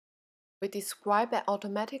We describe an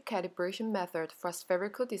automatic calibration method for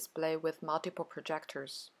spherical display with multiple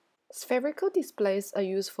projectors. Spherical displays are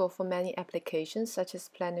useful for many applications such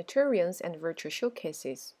as planetariums and virtual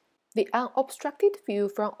showcases. The unobstructed view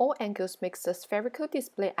from all angles makes the spherical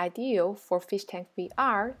display ideal for fish tank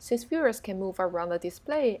VR since viewers can move around the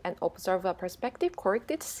display and observe a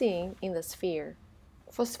perspective-corrected scene in the sphere.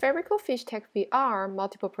 For spherical fish tank VR,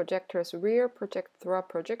 multiple projectors rear project through a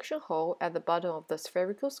projection hole at the bottom of the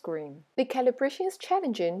spherical screen. The calibration is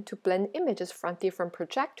challenging to blend images from different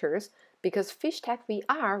projectors because fish tank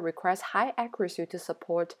VR requires high accuracy to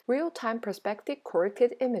support real-time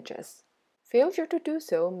perspective-corrected images. Failure to do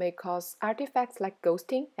so may cause artifacts like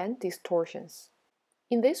ghosting and distortions.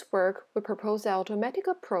 In this work, we propose an automatic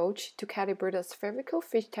approach to calibrate a spherical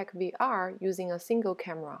fish tank VR using a single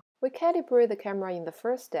camera. We calibrate the camera in the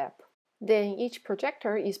first step. Then each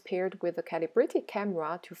projector is paired with a calibrated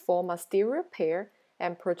camera to form a stereo pair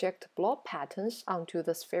and project blob patterns onto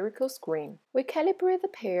the spherical screen. We calibrate the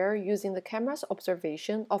pair using the camera's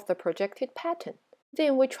observation of the projected pattern.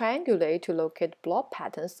 Then we triangulate to locate blob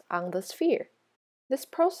patterns on the sphere. This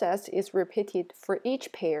process is repeated for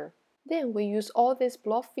each pair. Then we use all these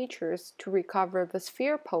blob features to recover the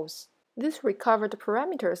sphere pose. These recovered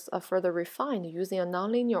parameters are further refined using a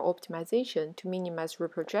nonlinear optimization to minimize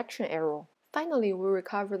reprojection error. Finally, we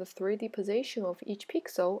recover the 3D position of each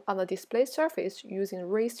pixel on the display surface using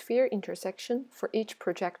ray-sphere intersection for each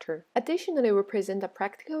projector. Additionally, we present a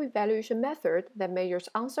practical evaluation method that measures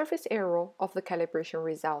on-surface error of the calibration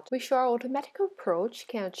result. We show our automatic approach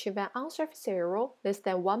can achieve an on-surface error less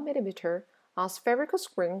than 1 mm on a spherical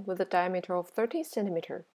screen with a diameter of 13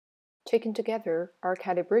 cm. Taken together, our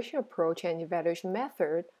calibration approach and evaluation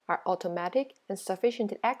method are automatic and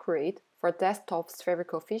sufficiently accurate for desktop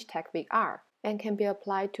spherical fish tank VR and can be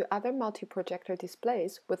applied to other multi-projector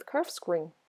displays with curved screen.